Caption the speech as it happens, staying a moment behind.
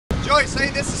Joyce,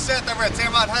 hey, this is Seth over at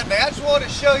Tameron Hyundai. I just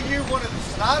wanted to show you one of the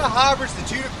Sonata Hybrids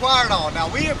that you acquired on. Now,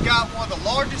 we have got one of the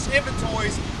largest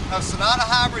inventories of Sonata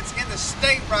Hybrids in the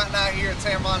state right now here at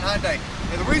Tameron Hyundai.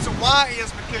 And the reason why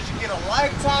is because you get a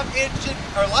lifetime engine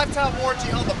or lifetime warranty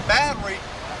on the battery,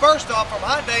 first off from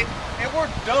Hyundai, and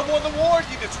we're doubling the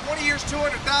warranty to 20 years,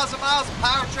 200,000 miles of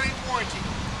powertrain warranty.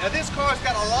 Now, this car's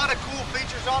got a lot of cool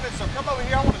features on it, so come over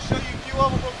here. I want to show you a few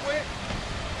of them real quick.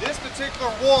 This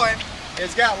particular one,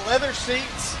 it's got leather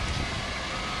seats.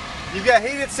 You've got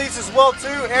heated seats as well too,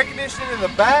 air conditioning in the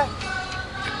back.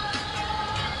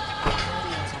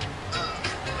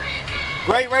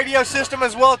 Great radio system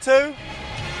as well too.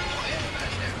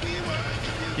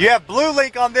 You have Blue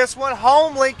Link on this one,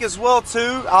 Home Link as well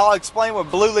too. I'll explain what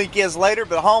Blue Link is later,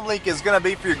 but Home Link is going to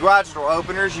be for your garage door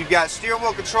openers. You've got steering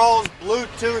wheel controls,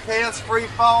 Bluetooth, hands-free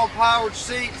phone, powered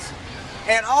seats,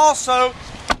 and also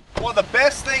one of the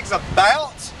best things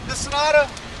about the Sonata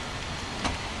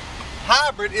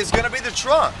Hybrid is going to be the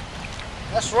trunk.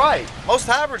 That's right. Most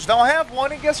hybrids don't have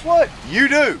one, and guess what? You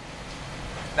do.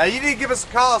 Now, you need to give us a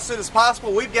call as soon as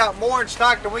possible. We've got more in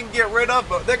stock than we can get rid of,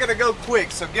 but they're going to go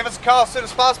quick. So give us a call as soon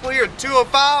as possible here at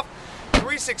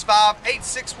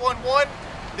 205-365-8611.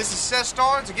 This is Seth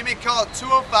Starnes, and give me a call at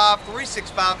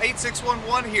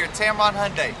 205-365-8611 here at Tameron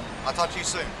Hyundai. I'll talk to you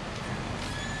soon.